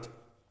között.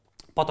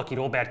 Pataki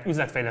Róbert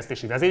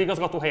üzletfejlesztési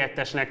vezérigazgató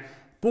helyettesnek,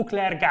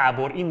 Pukler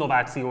Gábor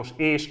innovációs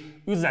és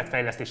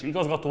üzletfejlesztési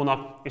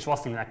igazgatónak és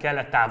Vaszilynek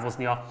kellett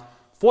távoznia.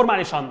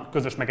 Formálisan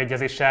közös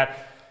megegyezéssel,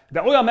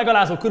 de olyan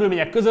megalázó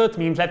körülmények között,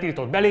 mint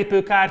letiltott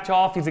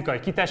belépőkártya, fizikai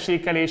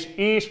kitessékelés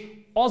és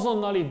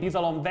azonnali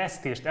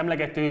bizalomvesztést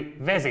emlegető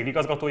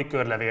vezérigazgatói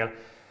körlevél.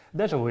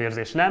 Déjà vu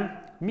érzés,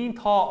 nem?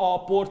 Mintha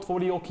a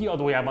portfólió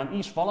kiadójában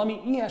is valami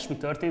ilyesmi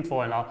történt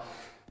volna.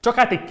 Csak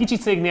hát egy kicsi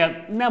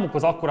cégnél nem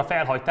okoz akkora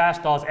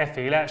felhajtást az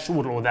efféle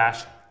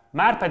súrlódás.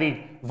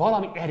 Márpedig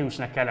valami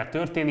erősnek kellett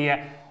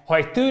történnie, ha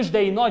egy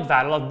tőzsdei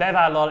nagyvállalat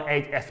bevállal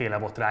egy efféle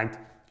botrányt.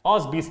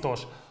 Az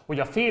biztos, hogy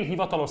a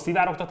félhivatalos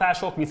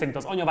szivárogtatások, miszerint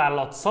az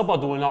anyavállalat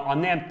szabadulna a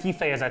nem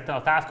kifejezetten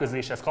a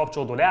távközléshez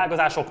kapcsolódó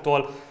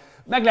leágazásoktól,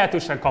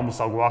 meglehetősen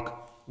kamuszagúak.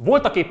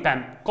 Voltak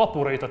éppen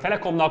kapóra jött a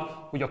Telekomnak,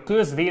 hogy a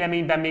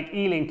közvéleményben még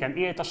élénken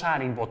élt a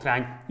Sárin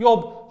botrány.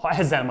 Jobb, ha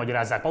ezzel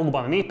magyarázzák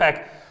magukban a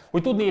népek,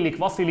 hogy tudnélik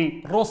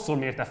Vaszily rosszul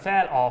mérte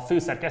fel a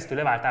főszerkesztő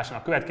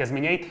leváltásának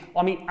következményeit,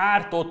 ami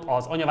ártott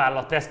az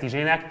anyavállalat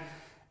presztízsének,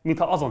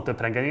 mintha azon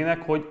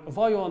töprengenének, hogy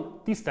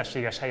vajon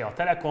tisztességes helye a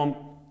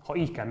Telekom, ha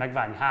így kell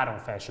megválni 3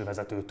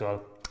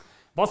 felsővezetőtől.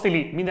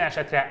 Vaszily minden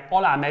esetre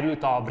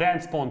alámerült a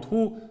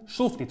brands.hu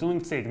sufni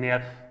tuning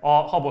cégnél, a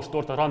habos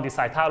torta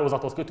randisite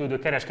hálózathoz kötődő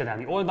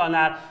kereskedelmi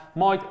oldalnál,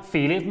 majd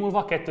fél év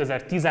múlva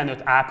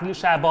 2015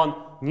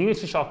 áprilisában nyílt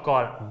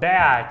sisakkal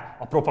beállt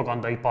a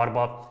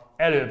propagandaiparba.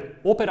 Előbb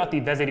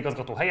operatív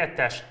vezérigazgató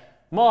helyettes,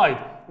 majd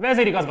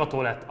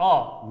vezérigazgató lett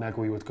a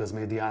megújult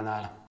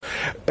közmédiánál.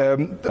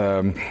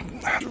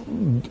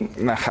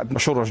 Hát a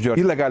Soros György,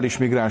 illegális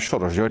migráns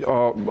Soros György,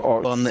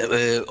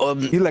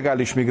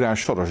 illegális migráns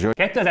Soros György.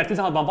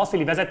 2016-ban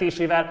Vaszily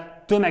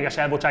vezetésével tömeges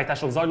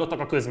elbocsátások zajlottak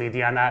a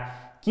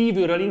közmédiánál.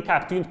 Kívülről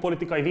inkább tűnt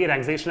politikai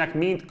vérengzésnek,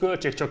 mint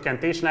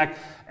költségcsökkentésnek.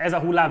 Ez a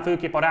hullám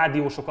főképp a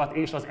rádiósokat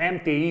és az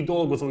MTI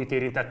dolgozóit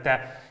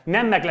érintette.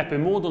 Nem meglepő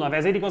módon a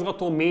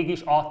vezérigazgató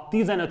mégis a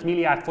 15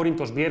 milliárd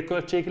forintos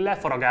bérköltség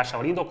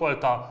lefaragásával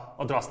indokolta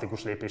a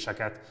drasztikus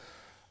lépéseket.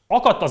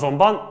 Akadt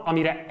azonban,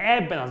 amire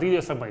ebben az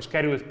időszakban is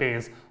került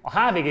pénz. A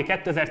HVG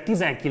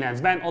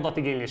 2019-ben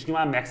adatigénylés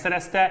nyomán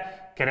megszerezte,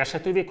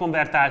 kereshetővé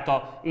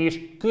konvertálta és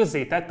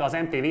közzétette az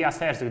MTVA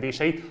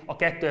szerződéseit a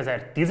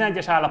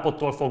 2011-es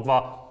állapottól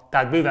fogva,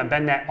 tehát bőven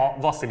benne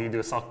a Vaszily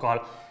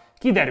időszakkal.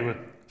 Kiderül,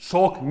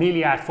 sok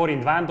milliárd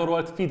forint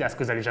vándorolt Fidesz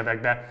közeli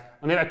zsebekbe.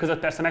 A nevek között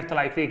persze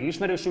megtaláljuk régi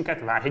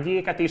ismerősünket,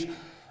 Várhegyiéket is,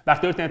 bár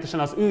történetesen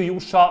az ő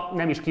jussa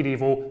nem is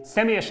kirívó.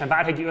 Személyesen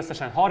Várhegyi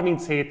összesen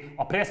 37,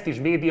 a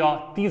Prestige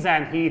Média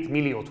 17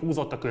 milliót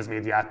húzott a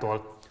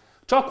közmédiától.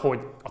 Csak hogy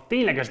a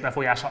tényleges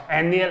befolyása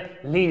ennél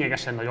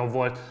lényegesen nagyobb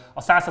volt.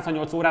 A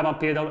 168 órában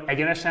például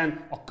egyenesen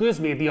a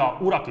közmédia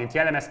uraként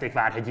jellemezték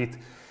Várhegyit.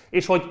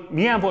 És hogy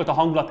milyen volt a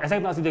hangulat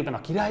ezekben az időkben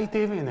a Királyi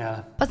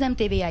tévénél? Az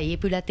MTVA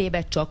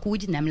épületébe csak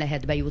úgy nem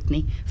lehet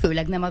bejutni,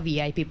 főleg nem a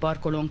VIP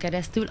parkolón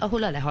keresztül,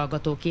 ahol a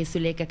lehallgató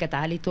készülékeket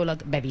állítólag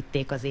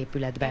bevitték az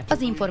épületbe.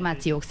 Az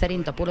információk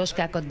szerint a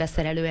poloskákat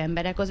beszerelő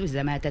emberek az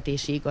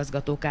üzemeltetési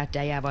igazgató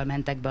kártyájával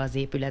mentek be az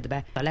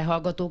épületbe. A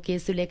lehallgató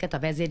készüléket a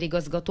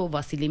vezérigazgató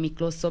Vaszily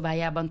Miklós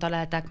szobájában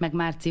találták meg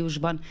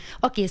márciusban,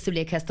 a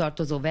készülékhez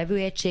tartozó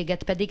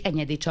vevőegységet pedig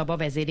Enyedi Csaba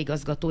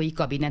vezérigazgatói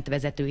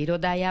kabinetvezető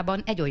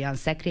irodájában egy olyan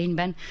szekrény,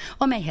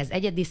 amelyhez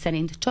egyedi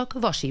szerint csak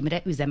Vas Imre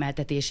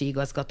üzemeltetési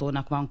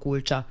igazgatónak van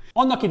kulcsa.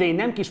 Annak idején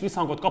nem kis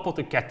visszhangot kapott,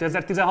 hogy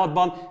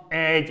 2016-ban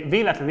egy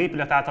véletlen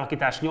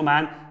épületátalakítás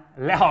nyomán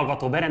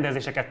lehallgató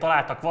berendezéseket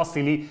találtak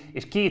Vaszily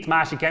és 2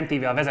 másik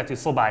MTVA vezető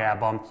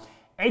szobájában.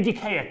 Egyik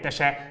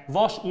helyettese,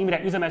 Vas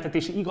Imre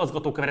üzemeltetési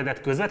igazgató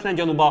keveredett közvetlen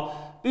gyanúba,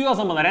 ő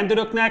azonban a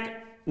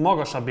rendőröknek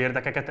magasabb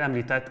érdekeket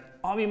említett,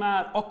 ami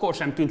már akkor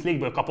sem tűnt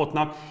légből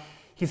kapottnak,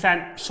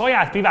 hiszen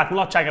saját privát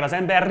mulatságára az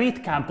ember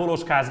ritkán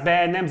poloskáz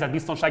be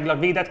nemzetbiztonságilag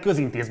védett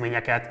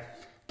közintézményeket.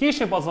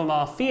 Később azonban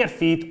a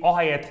férfit,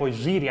 ahelyett, hogy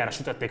zsírjára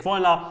sütötték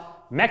volna,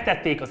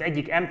 megtették az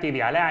egyik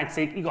MTVA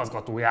leánycég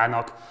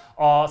igazgatójának.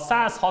 A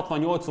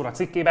 168 óra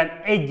cikkében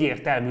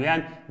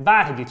egyértelműen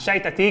Várhegyit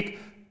sejtették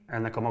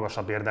ennek a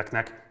magasabb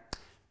érdeknek.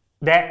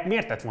 De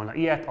miért tett volna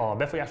ilyet a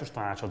befolyásos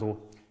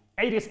tanácsadó?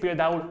 Egyrészt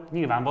például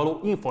nyilvánvaló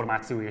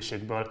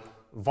információéhségből.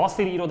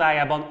 Vaszily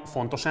irodájában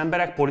fontos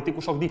emberek,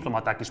 politikusok,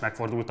 diplomaták is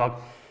megfordultak.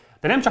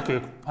 De nem csak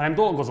ők, hanem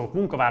dolgozók,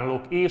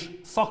 munkavállalók és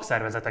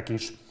szakszervezetek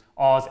is.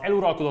 Az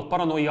eluralkodott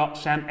paranoia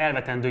sem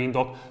elvetendő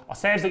indok. A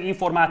szerző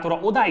informátora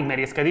odáig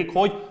merészkedik,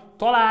 hogy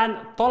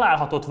talán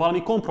találhatott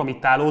valami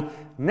kompromittálót,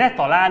 ne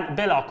talán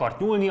bele akart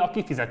nyúlni a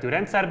kifizető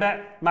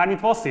rendszerbe, mármint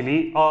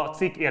Vaszily a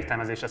cikk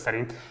értelmezése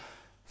szerint.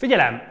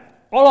 Figyelem!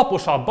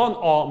 Alaposabban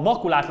a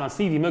makulátlan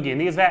CV mögé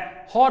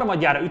nézve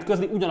harmadjára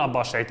ütközni ugyanabba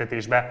a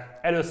sejtetésbe.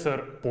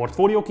 Először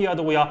portfólió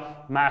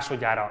kiadója,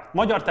 másodjára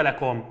Magyar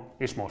Telekom,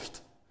 és most.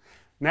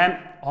 Nem,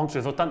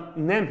 hangsúlyozottan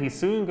nem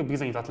hiszünk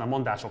bizonyítatlan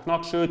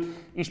mondásoknak, sőt,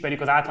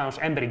 ismerjük az általános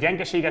emberi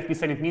gyengeséget,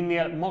 miszerint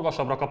minél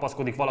magasabbra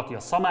kapaszkodik valaki a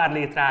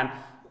szamárlétrán,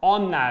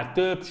 annál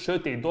több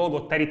sötét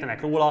dolgot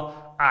terítenek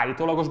róla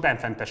állítólagos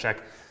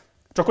benfentesek.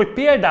 Csak hogy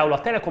például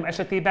a Telekom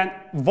esetében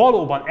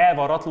valóban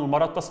elvarratlanul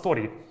maradt a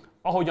sztori.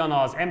 Ahogyan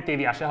az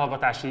MTVA-s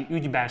elhallgatási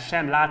ügyben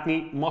sem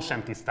látni, ma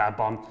sem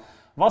tisztábban.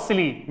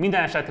 Vaszily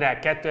minden esetre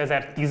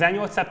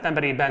 2018.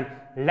 szeptemberében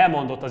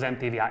lemondott az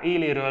MTVA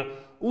éléről,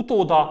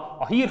 utóda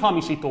a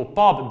hírhamisító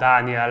Pap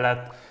Dániel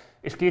lett,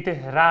 és 2 év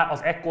rá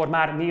az ekkor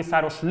már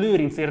Mészáros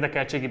Lőrinc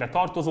érdekeltségébe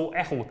tartozó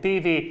Echo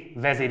TV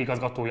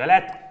vezérigazgatója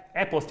lett,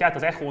 e-posztját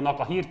az Echo-nak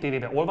a Hír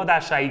TV-be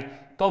olvadásáig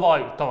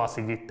tavaly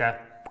tavaszig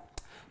vitte.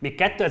 Még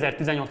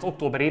 2018.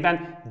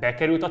 októberében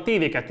bekerült a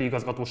TV2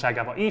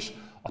 igazgatóságába is,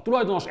 a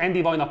tulajdonos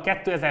Andy Vajnak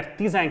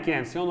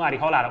 2019. januári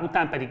halála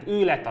után pedig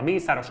ő lett a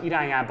Mészáros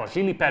irányába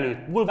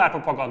zsilipelő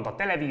bulvárpropaganda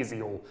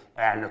televízió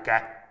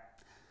elnöke.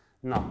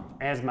 Na,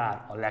 ez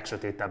már a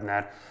legsötétebb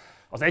nerv.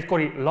 Az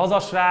egykori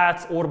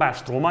lazasrác Orbán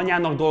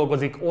strómanjának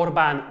dolgozik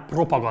Orbán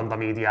propaganda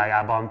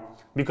médiájában.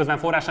 Miközben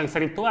forrásaink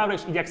szerint továbbra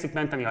is igyekszik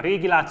menteni a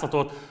régi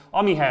látszatot,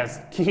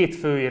 amihez két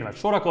főérvet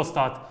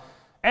sorakoztat.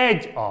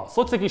 Egy, a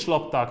szocik is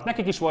loptak,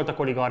 nekik is voltak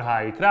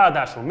oligarcháik,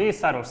 ráadásul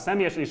Mészáros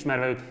személyesen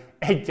ismerve őt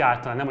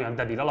egyáltalán nem olyan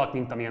debil alak,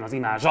 mint amilyen az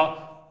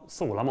imázsa,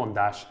 szól a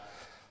mondás.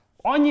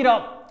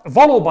 Annyira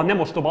valóban nem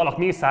ostoba alak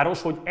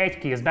Mészáros, hogy egy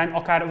kézben,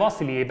 akár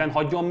Vaszilyében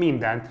hagyjon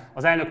mindent.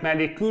 Az elnök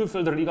mellé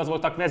külföldről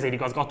igazoltak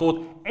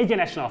vezérigazgatót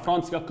egyenesen a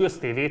francia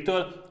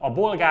köztévétől, a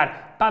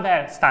bolgár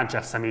Pavel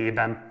Stancsev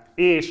személyében.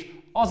 És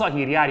az a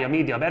hír járja a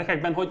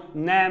médiaberkekben, hogy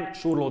nem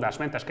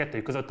surlódásmentes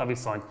kettőjük között a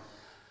viszony.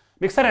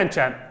 Még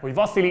szerencse, hogy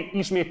Vaszily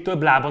ismét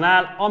több lábon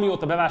áll,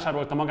 amióta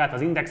bevásárolta magát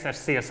az indexes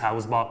Sales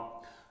House-ba.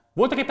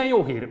 Voltaképpen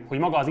jó hír, hogy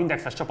maga az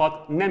indexes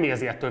csapat nem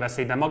érzi ettől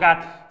veszélyben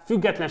magát,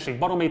 függetlenség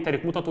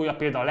barométerük mutatója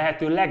például a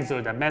lehető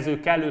legzöldebb mező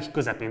kellős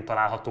közepén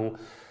található.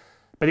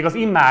 Pedig az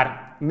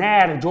immár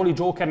Jolly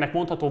Jokernek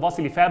mondható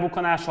Vaszily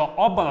felbukkanása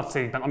abban a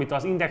cégben, amitől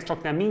az index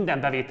csaknem minden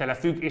bevétele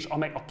függ, és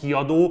amely a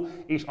kiadó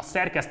és a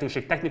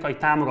szerkesztőség technikai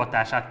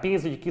támogatását,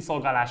 pénzügyi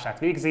kiszolgálását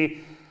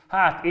végzi,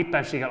 hát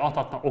éppenséggel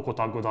adhatna okot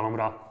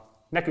aggodalomra.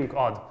 Nekünk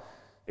ad.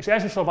 És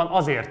elsősorban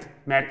azért,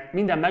 mert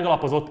minden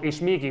megalapozott és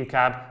még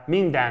inkább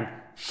minden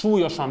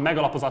súlyosan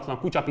megalapozatlan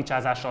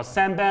kutyapicsázással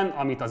szemben,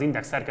 amit az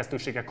index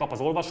szerkesztősége kap az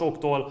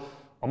olvasóktól,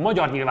 a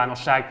magyar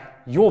nyilvánosság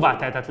jóvá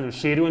tehetetlenül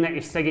sérülne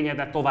és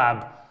szegényedne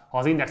tovább, ha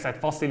az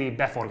indexet Vaszily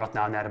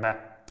beforgatná a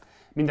nerbe.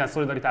 Minden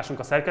szolidaritásunk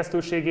a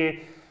szerkesztőségé,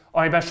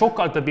 amelyben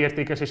sokkal több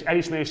értékes és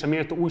elismerésre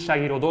méltó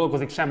újságíró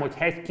dolgozik sem, hogy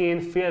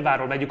hegyként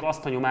félváról vegyük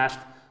azt a nyomást,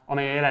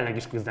 amelyen jelenleg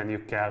is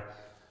küzdeniük kell.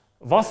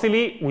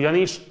 Vaszily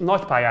ugyanis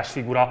nagypályás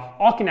figura,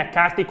 akinek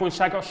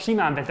kártékonysága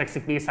simán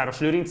vetekszik Mészáros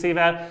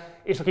Lőrincével,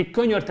 és aki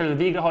könyörtelenül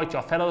végrehajtja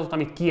a feladatot,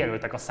 amit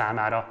kijelöltek a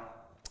számára.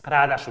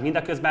 Ráadásul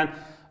mindeközben,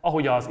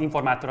 ahogy az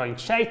informátoraink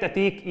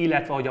sejtetik,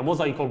 illetve ahogy a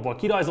mozaikokból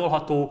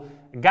kirajzolható,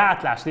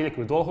 gátlás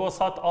nélkül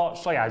dolgozhat a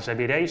saját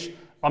zsebére is,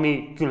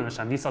 ami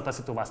különösen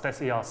visszataszítóvá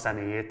teszi a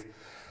személyét.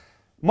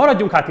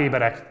 Maradjunk hát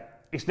éberek,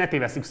 és ne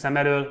tévesszük szem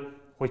elől,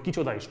 hogy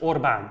kicsoda is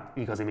Orbán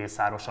igazi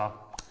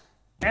mészárosa.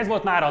 Ez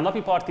volt már a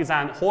napi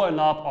Partizán,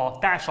 holnap a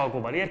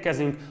társalgóval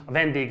érkezünk, a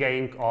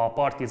vendégeink a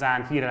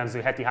Partizán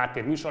hírelemző heti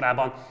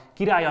háttérműsorában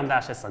Király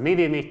András lesz a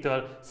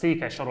 444-től,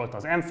 Székely Sarolta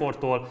az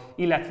M4-tól,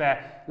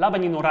 illetve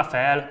Labagnino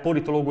Rafael,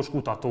 politológus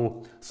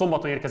kutató.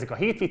 Szombaton érkezik a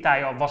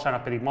hétvitája,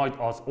 vasárnap pedig majd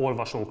az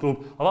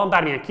Olvasóklub. Ha van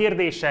bármilyen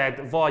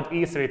kérdésed, vagy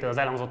észrevétel az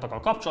elhangzottakkal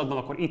kapcsolatban,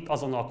 akkor itt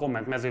azonnal a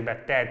komment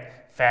mezőbe tedd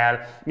fel.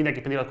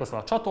 Mindenképpen iratkozz fel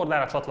a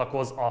csatornára,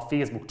 csatlakozz a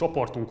Facebook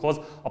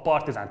csoportunkhoz, a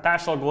Partizán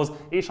társalgóhoz,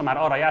 és ha már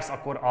arra jársz,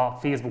 akkor a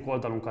Facebook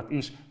oldalunkat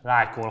is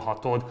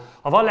lájkolhatod.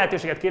 Ha van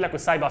lehetőséget, kérlek, hogy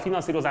szállj be a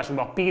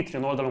finanszírozásunkba a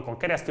Patreon oldalunkon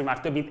keresztül, már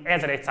több mint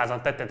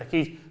 1100-an tettetek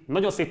így.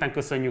 Nagyon szépen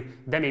köszönjük,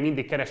 de még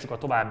mindig keressük a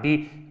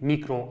további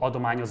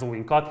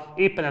mikroadományozóinkat.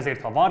 Éppen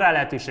ezért, ha van rá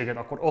lehetőséged,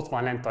 akkor ott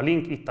van lent a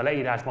link, itt a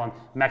leírásban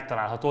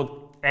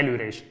megtalálhatod.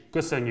 Előre is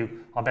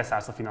köszönjük, ha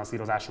beszállsz a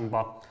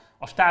finanszírozásunkba.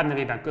 A stáb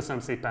nevében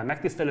köszönöm szépen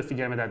megtisztelő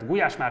figyelmedet,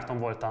 Gulyás Márton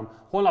voltam,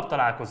 holnap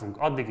találkozunk,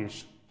 addig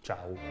is,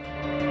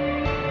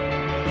 ciao.